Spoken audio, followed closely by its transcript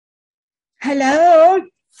Hello,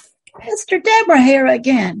 Pastor Deborah here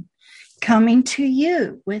again, coming to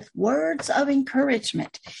you with words of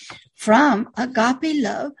encouragement from Agape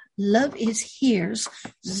Love. Love is Here's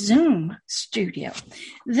Zoom studio.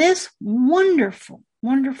 This wonderful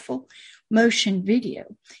motion video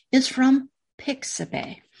is from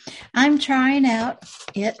Pixabay. I'm trying out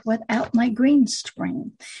it without my green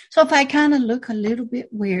screen. So if I kind of look a little bit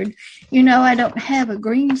weird, I don't have a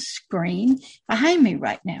green screen behind me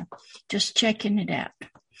right now. Just checking it out.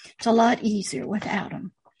 It's a lot easier without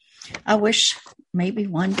them. I wish maybe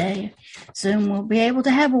one day Zoom will be able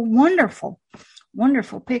to have a wonderful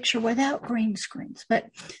picture without green screens. But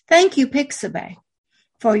thank you, Pixabay,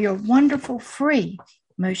 for your wonderful free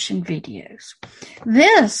motion videos.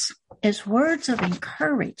 This is words of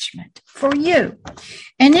encouragement for you,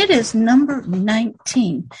 and it is number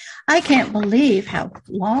 19. I can't believe how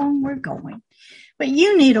long we're going, but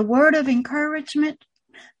you need a word of encouragement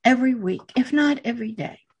every week, if not every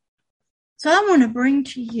day. So I want to bring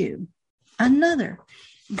to you another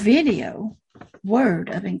video word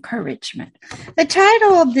of encouragement. The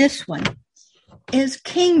title of this one is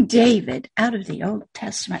King David out of the Old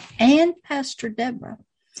Testament, and Pastor Deborah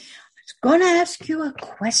is going to ask you a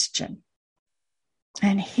question.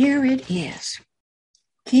 And here it is.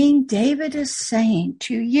 King David is saying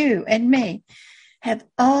to you and me, have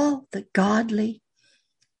all the godly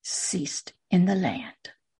ceased in the land?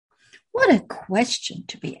 What a question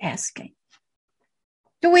to be asking.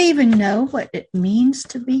 Do we even know what it means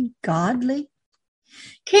to be godly?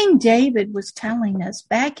 King David was telling us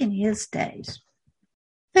back in his days,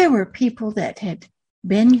 there were people that had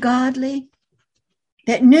been godly,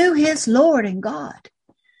 that knew his Lord and God,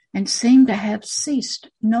 and seemed to have ceased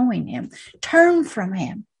knowing him, turned from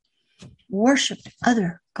him, worshipped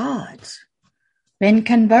other gods, been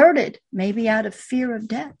converted, maybe out of fear of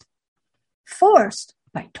death, forced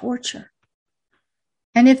by torture.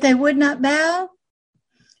 And if they would not bow,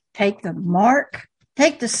 take the mark,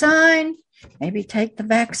 take the sign, maybe take the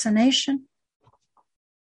vaccination,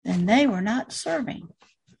 then they were not serving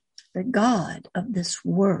the God of this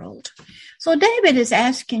world. So David is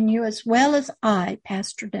asking you, as well as I,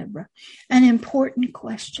 Pastor Deborah, an important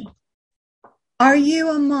question. Are you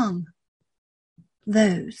among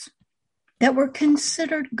those that were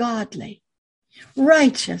considered godly,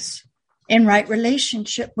 righteous, in right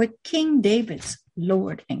relationship with King David's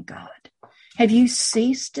Lord and God? Have you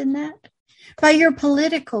ceased in that? By your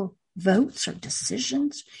political votes or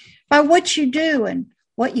decisions? By what you do and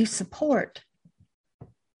what you support?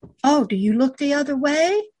 Oh, do you look the other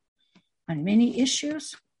way on many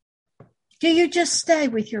issues? Do you just stay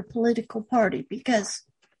with your political party because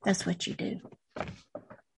that's what you do?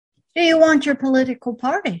 Do you want your political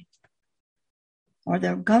party or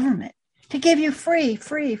their government to give you free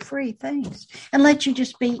things and let you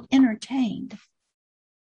just be entertained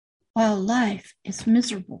while life is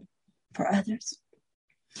miserable for others?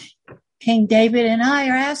 King David and I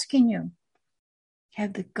are asking you,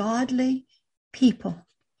 have the godly people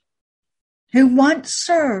who once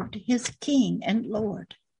served his King and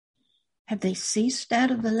Lord, have they ceased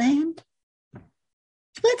out of the land?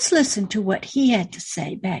 Let's listen to what he had to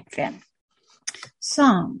say back then.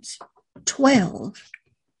 Psalms 12,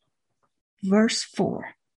 verse 4.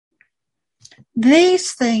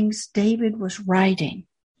 These things David was writing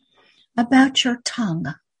about your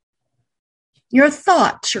tongue, your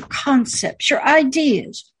thoughts, your concepts, your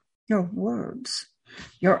ideas, your words,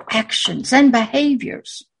 your actions and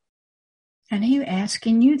behaviors. And he's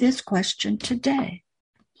asking you this question today.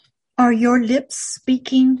 Are your lips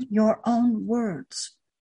speaking your own words?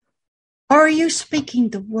 Or are you speaking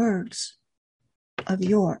the words of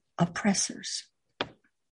your oppressors?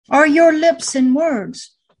 Are your lips and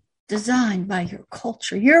words designed by your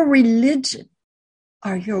culture, your religion?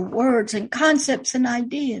 Are your words and concepts and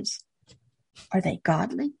ideas, are they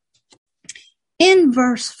godly? In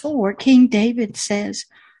verse 4, King David says,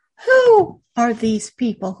 who are these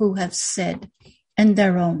people who have said in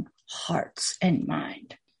their own hearts and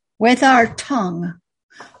mind, with our tongue,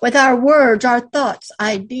 with our words, our thoughts,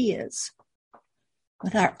 ideas,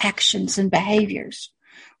 with our actions and behaviors,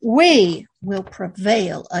 we will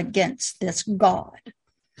prevail against this God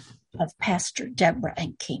of Pastor Deborah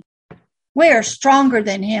and King. We are stronger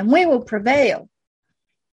than him. We will prevail.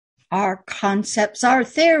 Our concepts, our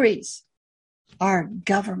theories, our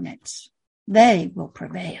governments, they will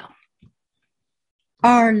prevail.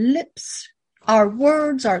 Our lips, our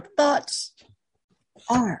words, our thoughts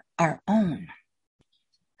are our own.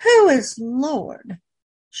 Who is Lord?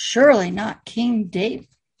 Surely not King David.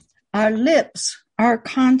 Our lips, our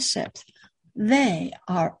concepts, they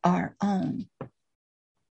are our own.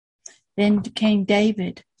 Then King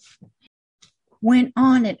David went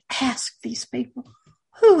on and asked these people,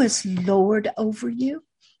 who is Lord over you?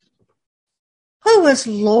 Who is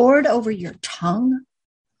Lord over your tongue?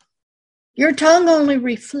 Your tongue only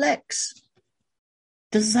reflects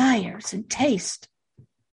desires and taste,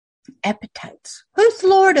 appetites. Who's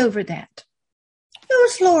Lord over that?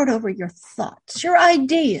 Who's Lord over your thoughts, your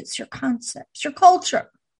ideas, your concepts, your culture,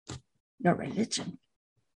 your religion?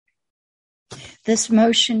 This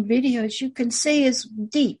motion video, as you can see, is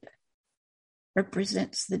deep,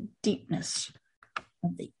 represents the deepness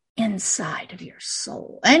of the inside of your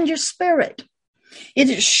soul and your spirit. It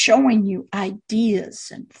is showing you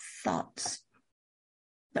ideas and thoughts,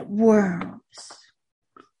 the worms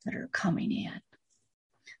that are coming in.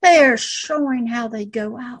 They are showing how they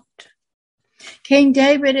go out. King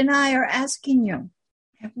David and I are asking you,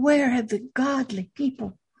 where have the godly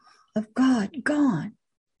people of God gone?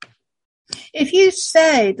 If you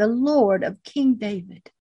say the Lord of King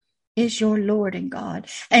David is your Lord and God,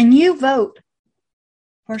 and you vote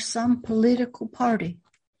for some political party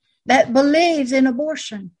that believes in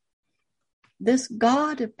abortion, this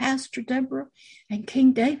God of Pastor Deborah and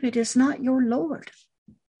King David is not your Lord.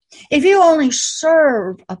 If you only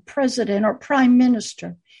serve a president or prime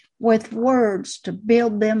minister with words to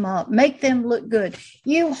build them up, make them look good,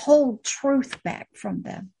 you hold truth back from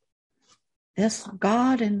them. This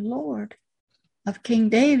God and Lord of King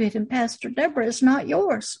David and Pastor Deborah is not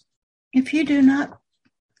yours. If you do not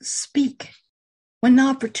speak when the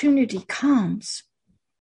opportunity comes,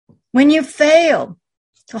 when you fail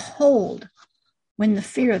to hold, when the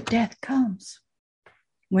fear of death comes,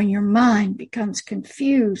 when your mind becomes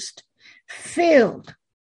confused, filled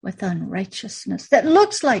with unrighteousness that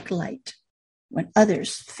looks like light, when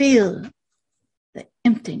others feel the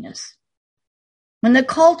emptiness, when the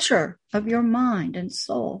culture of your mind and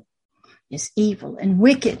soul is evil and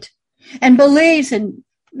wicked and believes in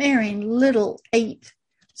marrying little 8,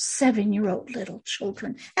 7-year-old little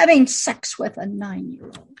children, having sex with a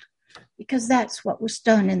 9-year-old, because that's what was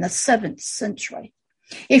done in the 7th century.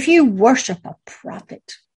 If you worship a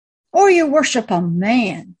prophet or you worship a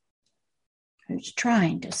man who's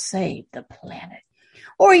trying to save the planet,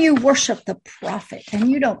 or you worship the prophet and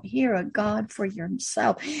you don't hear a God for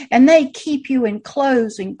yourself, and they keep you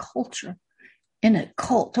enclosed in culture, in a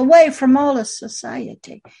cult, away from all of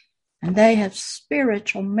society, and they have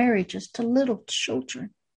spiritual marriages to little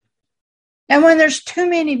children. And when there's too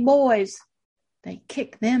many boys, they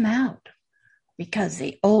kick them out because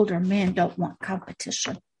the older men don't want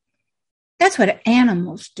competition. That's what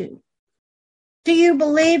animals do. Do you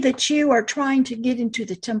believe that you are trying to get into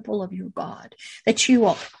the temple of your God, that you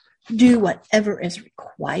will do whatever is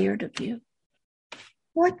required of you?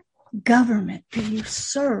 What government do you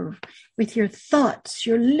serve with your thoughts,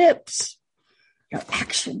 your lips, your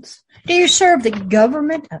actions? Do you serve the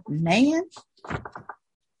government of man?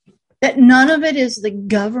 That none of it is the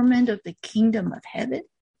government of the kingdom of heaven?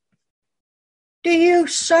 Do you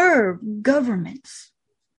serve governments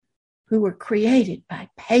who were created by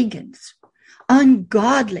pagans,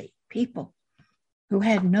 ungodly people who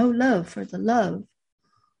had no love for the love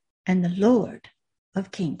and the Lord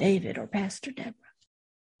of King David or Pastor Deborah?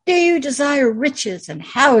 Do you desire riches and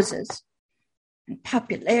houses and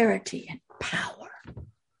popularity and power?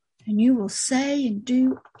 And you will say and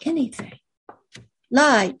do anything.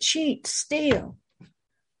 Lie, cheat, steal,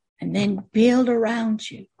 and then build around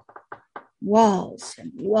you walls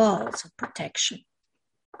and walls of protection.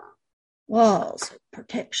 Walls of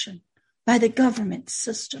protection by the government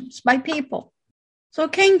systems, by people. So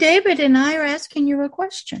King David and I are asking you a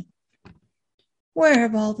question. Where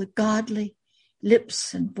have all the godly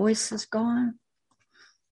lips and voices gone?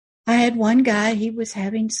 I had one guy, he was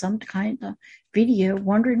having some kind of video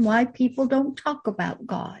wondering why people don't talk about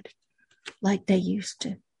God like they used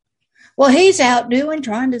to. Well, he's out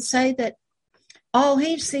trying to say that all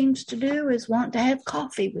he seems to do is want to have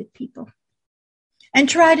coffee with people and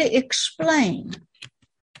try to explain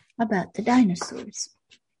about the dinosaurs.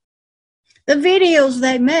 The videos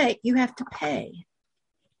they make, you have to pay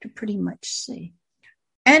to pretty much see.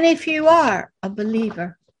 And if you are a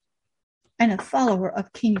believer and a follower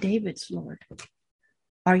of King David's Lord,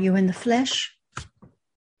 are you in the flesh?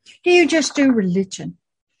 Do you just do religion?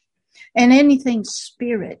 And anything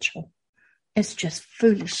spiritual is just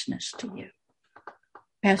foolishness to you.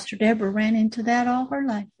 Pastor Deborah ran into that all her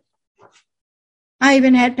life. I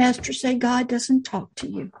even had pastors say God doesn't talk to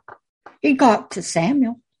you. He talked to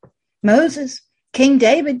Samuel, Moses, King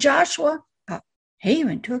David, Joshua. He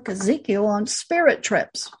even took Ezekiel on spirit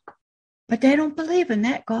trips. But they don't believe in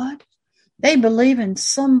that God. They believe in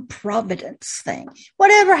some providence thing.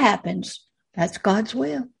 Whatever happens, that's God's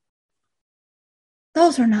will.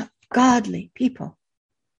 Those are not godly people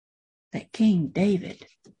that King David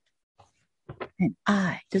and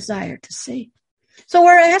I desire to see. So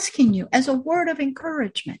we're asking you as a word of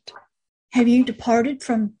encouragement, have you departed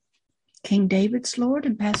from King David's Lord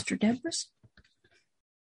and Pastor Deborah's?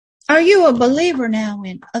 Are you a believer now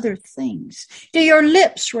in other things? Do your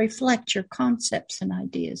lips reflect your concepts and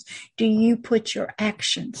ideas? Do you put your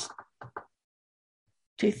actions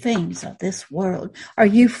to things of this world? Are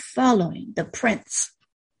you following the prince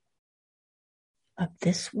of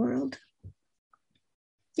this world?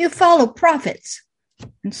 You follow prophets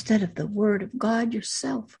instead of the word of God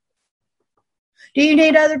yourself. Do you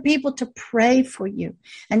need other people to pray for you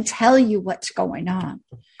and tell you what's going on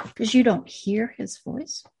because you don't hear his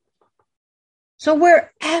voice? So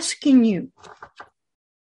we're asking you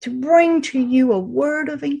to bring to you a word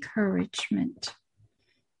of encouragement.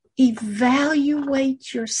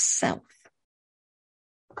 Evaluate yourself.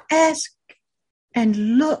 Ask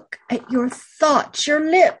and look at your thoughts, your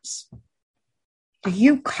lips. Do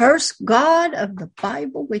you curse God of the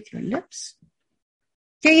Bible with your lips?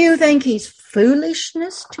 Do you think he's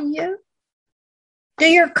foolishness to you? Do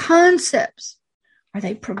your concepts, are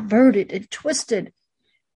they perverted and twisted?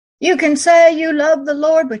 You can say you love the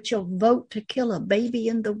Lord, but you'll vote to kill a baby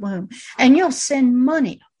in the womb. And you'll send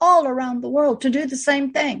money all around the world to do the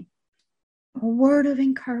same thing. A word of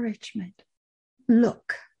encouragement.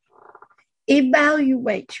 Look.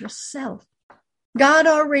 Evaluate yourself. God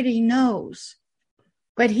already knows,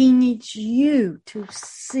 but he needs you to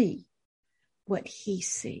see what he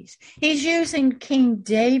sees. He's using King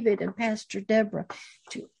David and Pastor Deborah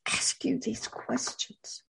to ask you these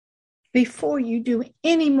questions before you do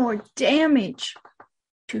any more damage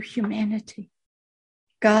to humanity.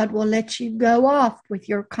 God will let you go off with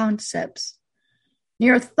your concepts,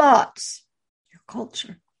 your thoughts, your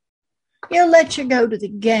culture. He'll let you go to the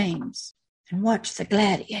games and watch the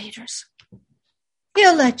gladiators.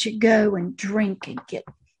 He'll let you go and drink and get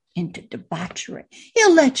into debauchery.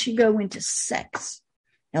 He'll let you go into sex.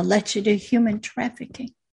 He'll let you do human trafficking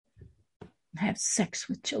and have sex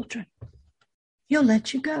with children. He'll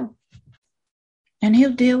let you go. And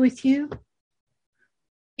he'll deal with you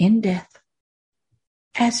in death.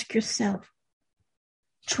 Ask yourself.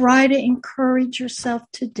 Try to encourage yourself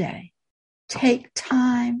today. Take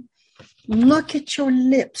time. Look at your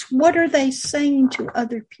lips. What are they saying to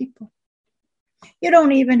other people? You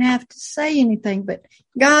don't even have to say anything, but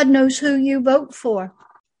God knows who you vote for.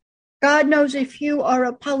 God knows if you are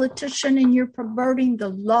a politician and you're perverting the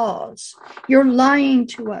laws. You're lying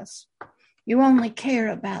to us. You only care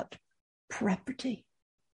about property.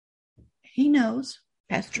 He knows.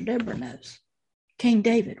 Pastor Deborah knows. King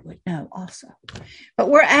David would know also. But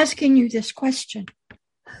we're asking you this question.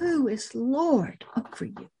 Who is Lord over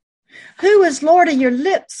you? Who is Lord of your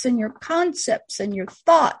lips and your concepts and your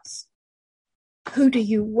thoughts? Who do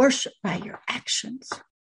you worship by your actions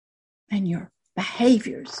and your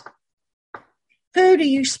behaviors? Who do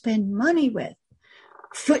you spend money with?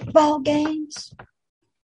 Football games?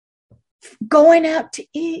 Going out to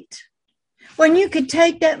eat? When you could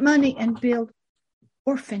take that money and build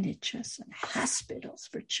orphanages and hospitals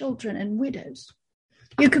for children and widows.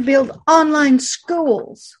 You could build online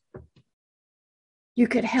schools. You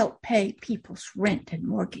could help pay people's rent and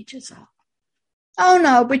mortgages off. Oh,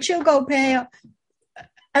 no, but you'll go pay.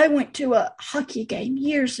 I went to a hockey game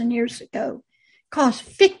years and years ago. It cost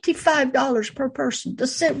 $55 per person to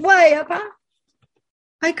sit way up high.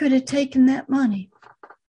 I could have taken that money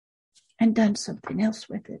and done something else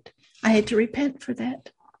with it. I had to repent for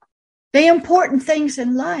that. The important things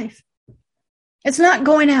in life, it's not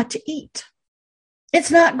going out to eat.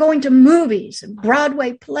 It's not going to movies and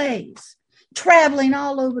Broadway plays, traveling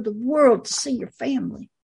all over the world to see your family,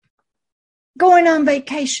 going on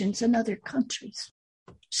vacations in other countries,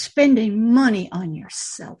 spending money on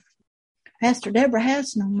yourself. Pastor Deborah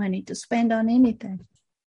has no money to spend on anything.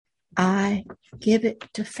 I give it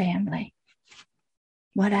to family,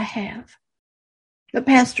 what I have. But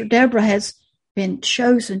Pastor Deborah has been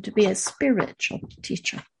chosen to be a spiritual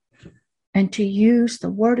teacher and to use the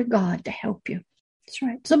Word of God to help you. That's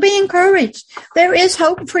right. So be encouraged. There is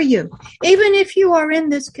hope for you. Even if you are in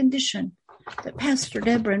this condition that Pastor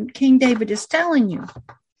Deborah and King David is telling you,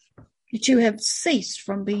 that you have ceased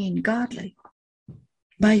from being godly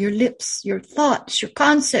by your lips, your thoughts, your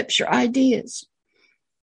concepts, your ideas.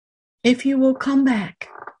 If you will come back,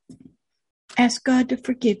 ask God to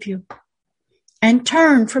forgive you and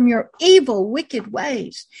turn from your evil, wicked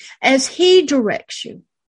ways as he directs you.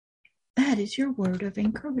 That is your word of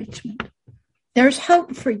encouragement. There's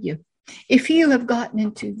hope for you if you have gotten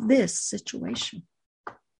into this situation.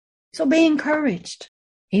 So be encouraged.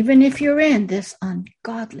 Even if you're in this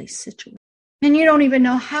ungodly situation and you don't even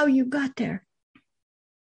know how you got there,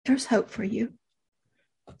 there's hope for you.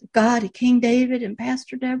 God of King David and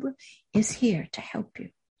Pastor Deborah is here to help you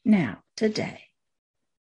now, today,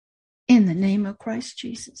 in the name of Christ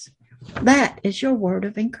Jesus. That is your word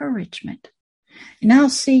of encouragement. And I'll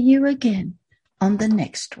see you again on the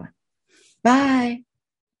next one. Bye.